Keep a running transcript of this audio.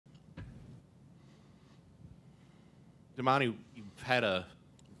Demani, you've had a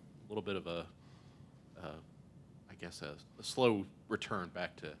little bit of I guess, a slow return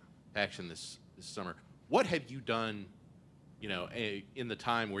back to action this summer. What have you done, in the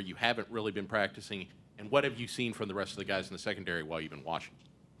time where you haven't really been practicing, and what have you seen from the rest of the guys in the secondary while you've been watching?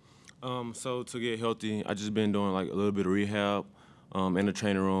 So to get healthy, I just been doing like a little bit of rehab in the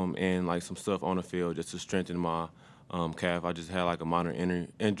training room and like some stuff on the field just to strengthen my calf. I just had like a minor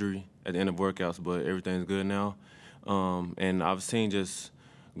injury at the end of workouts, but everything's good now. And I've seen just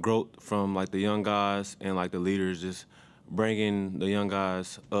growth from like the young guys and like the leaders, just bringing the young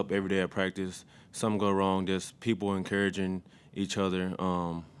guys up every day at practice. Some go wrong, just people encouraging each other.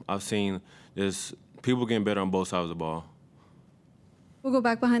 I've seen just people getting better on both sides of the ball. We'll go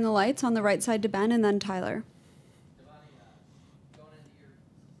back behind the lights on the right side to Ben and then Tyler. Demani, going into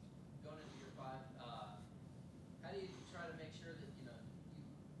year five, how do you try to make sure that you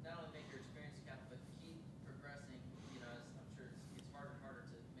not only make your experience count, but keep progressing? As I'm sure it's harder and harder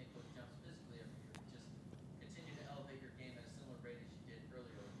to make those jumps physically every year. Just continue to elevate your game at a similar rate as you did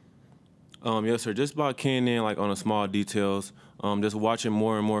earlier. Yes, sir. Just about keying in like on the small details. Just watching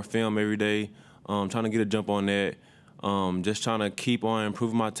more and more film every day. Trying to get a jump on that. Just trying to keep on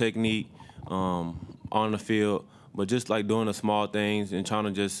improving my technique on the field, but just like doing the small things and trying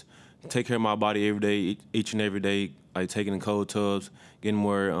to just take care of my body every day, each and every day, like taking the cold tubs, getting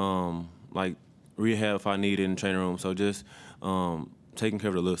more like rehab if I need it in the training room. So just taking care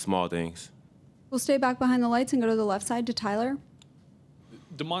of the little small things. We'll stay back behind the lights and go to the left side to Tyler.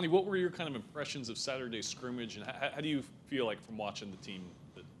 Demani, what were your kind of impressions of Saturday's scrimmage, and how do you feel like from watching the team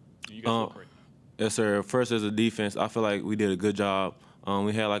that you guys look great? Yes, sir. First, as a defense, I feel like we did a good job.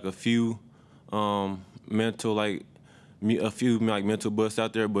 We had like a few mental busts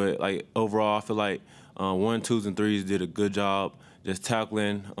out there, but like overall, I feel like 1, 2s, and 3s did a good job just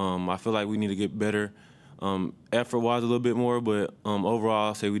tackling. I feel like we need to get better effort-wise a little bit more, but overall,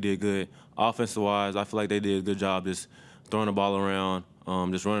 I'll say we did good. Offensive-wise, I feel like they did a good job just throwing the ball around,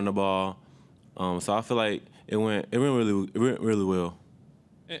 just running the ball. So I feel like it went really well.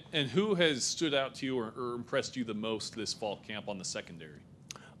 And who has stood out to you or impressed you the most this fall camp on the secondary?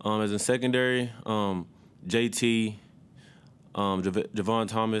 As in secondary, JT, Javon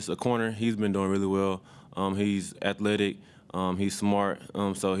Thomas, a corner, he's been doing really well. He's athletic, he's smart,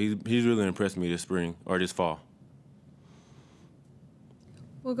 so he's really impressed me this spring or this fall.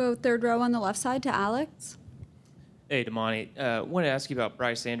 We'll go third row on the left side to Alex. Hey, Demani. I wanted to ask you about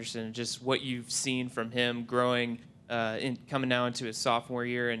Bryce Anderson and just what you've seen from him growing coming now into his sophomore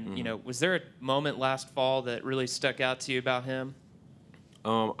year. And, was there a moment last fall that really stuck out to you about him?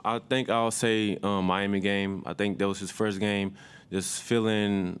 I think I'll say Miami game. I think that was his first game, just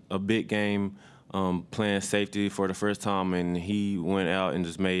feeling a big game, playing safety for the first time, and he went out and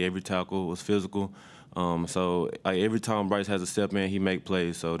just made every tackle, was physical. So every time Bryce has a step in, he make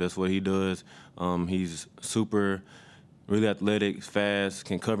plays. So that's what he does. He's really athletic, fast,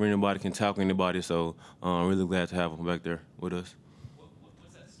 can cover anybody, can tackle anybody. So I'm really glad to have him back there with us.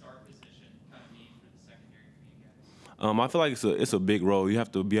 What's that start position kind of mean for the secondary for you guys? I feel like it's a big role. You have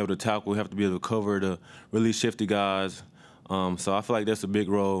to be able to tackle. You have to be able to cover the really shifty guys. So I feel like that's a big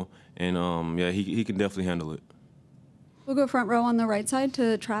role, and he can definitely handle it. We'll go front row on the right side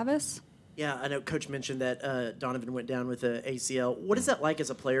to Travis. Yeah, I know Coach mentioned that Donovan went down with a ACL. What is that like as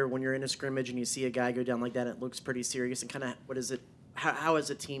a player when you're in a scrimmage and you see a guy go down like that? It looks pretty serious. And kind of what is it? How as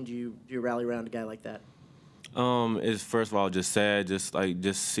a team do you rally around a guy like that? It's first of all just sad,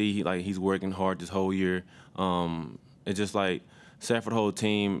 just see like he's working hard this whole year. It's just like sad for the whole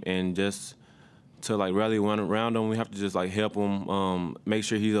team, and just to like rally around him, we have to just like help him, make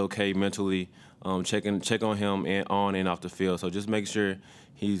sure he's okay mentally, check on him and on and off the field. So just make sure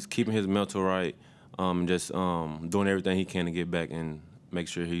he's keeping his mental right, just doing everything he can to get back and make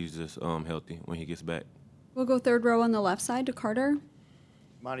sure he's just healthy when he gets back. We'll go third row on the left side to Carter.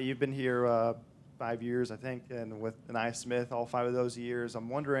 Monty, you've been here 5 years, I think, and with Anaya Smith all 5 of those years. I'm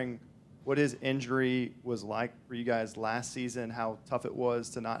wondering what his injury was like for you guys last season, how tough it was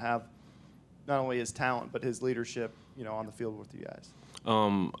to not have not only his talent but his leadership, on the field with you guys.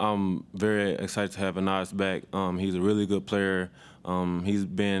 I'm very excited to have Anais back. He's a really good player. He's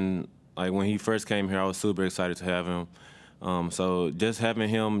been, like, when he first came here, I was super excited to have him. So just having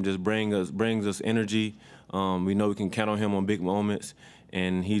him just brings us energy. We know we can count on him on big moments,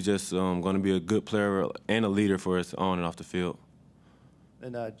 and he's just going to be a good player and a leader for us on and off the field.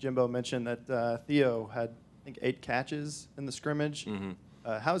 And Jimbo mentioned that Theo had, I think, 8 catches in the scrimmage. Mm-hmm.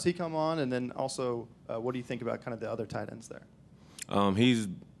 How's he come on? And then also, what do you think about kind of the other tight ends there? He's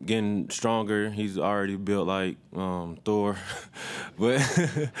getting stronger. He's already built like Thor, but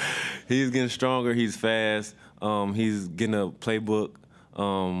he's getting stronger. He's fast. He's getting a playbook.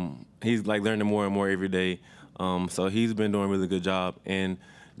 He's like learning more and more every day. So he's been doing a really good job. And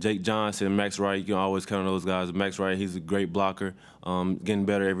Jake Johnson, Max Wright, you can always count on those guys. Max Wright, he's a great blocker, getting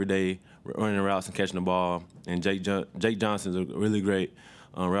better every day, running routes and catching the ball. And Jake Johnson's a really great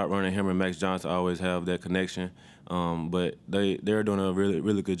route runner. Him and Max Johnson always have that connection. But they're doing a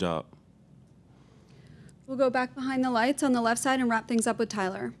really good job. We'll go back behind the lights on the left side and wrap things up with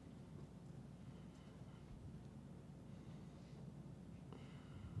Tyler.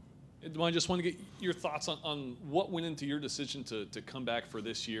 I just want to get your thoughts on what went into your decision to come back for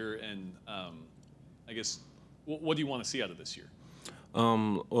this year, and I guess what do you want to see out of this year?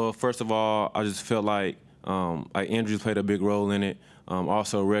 Well, first of all, I just felt like injuries played a big role in it.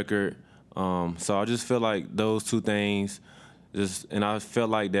 Also record. So I just feel like those two things, and I felt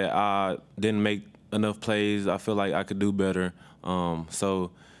like that I didn't make enough plays. I feel like I could do better.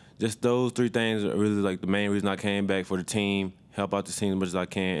 So just those three things are really like the main reason I came back, for the team, help out the team as much as I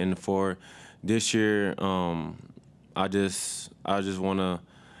can. And for this year, I just want to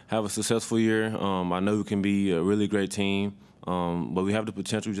have a successful year. I know we can be a really great team, but we have the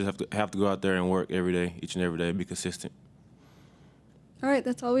potential. We just have to go out there and work every day, each and every day, and be consistent. All right,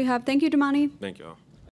 that's all we have. Thank you, Demani. Thank y'all.